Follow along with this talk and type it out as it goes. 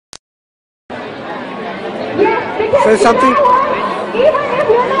Say something.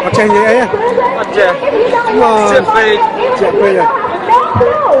 What change here? Come on.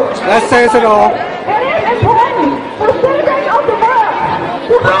 Let's say it all.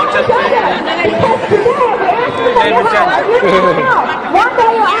 One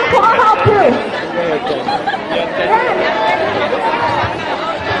day your uncle will help you.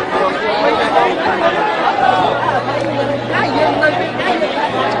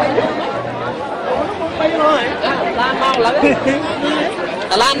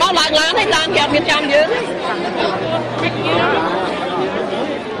 Làm máu lại làm thấy làm kẹp miền Nam dữ.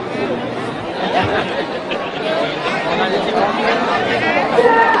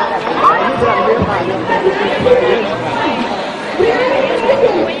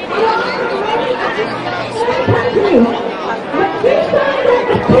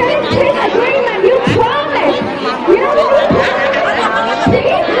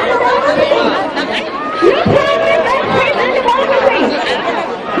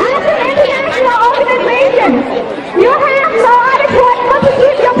 You have no other choice but to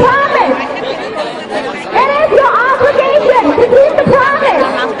keep your promise. It is your obligation to keep the promise.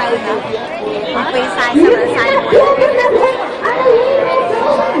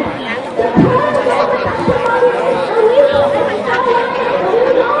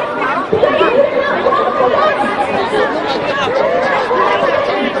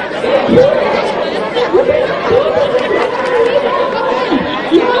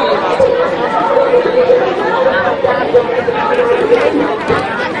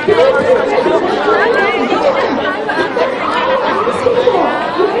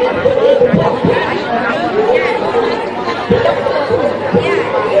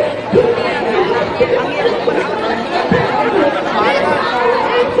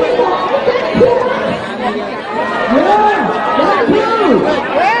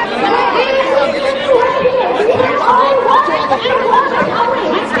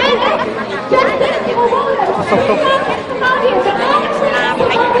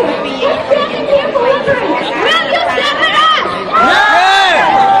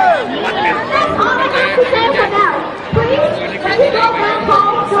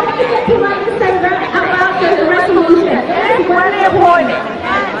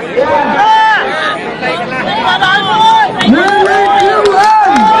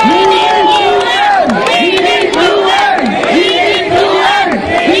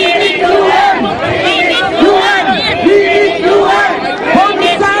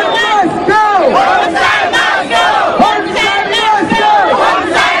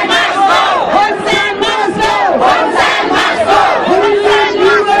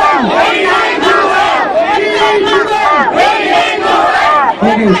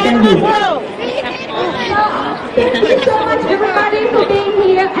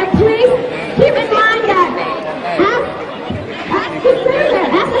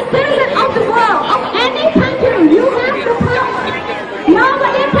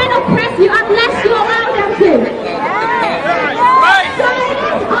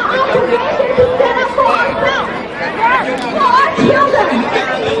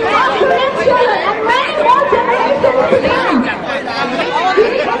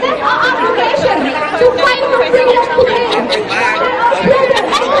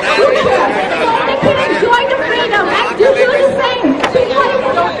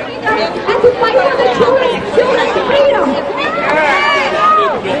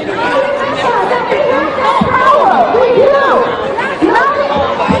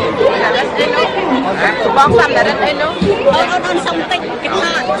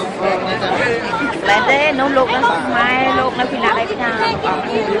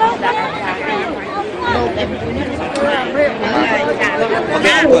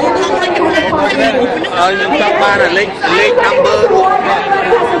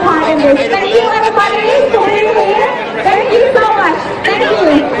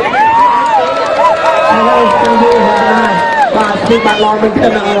 Bạn lo mình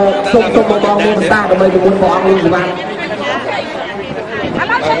thêm là sông bong bong mua ta của mình muốn bỏ luôn các bạn.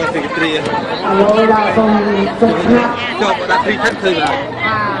 Alo là sông sông cho đặt đi thắt thư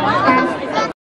là.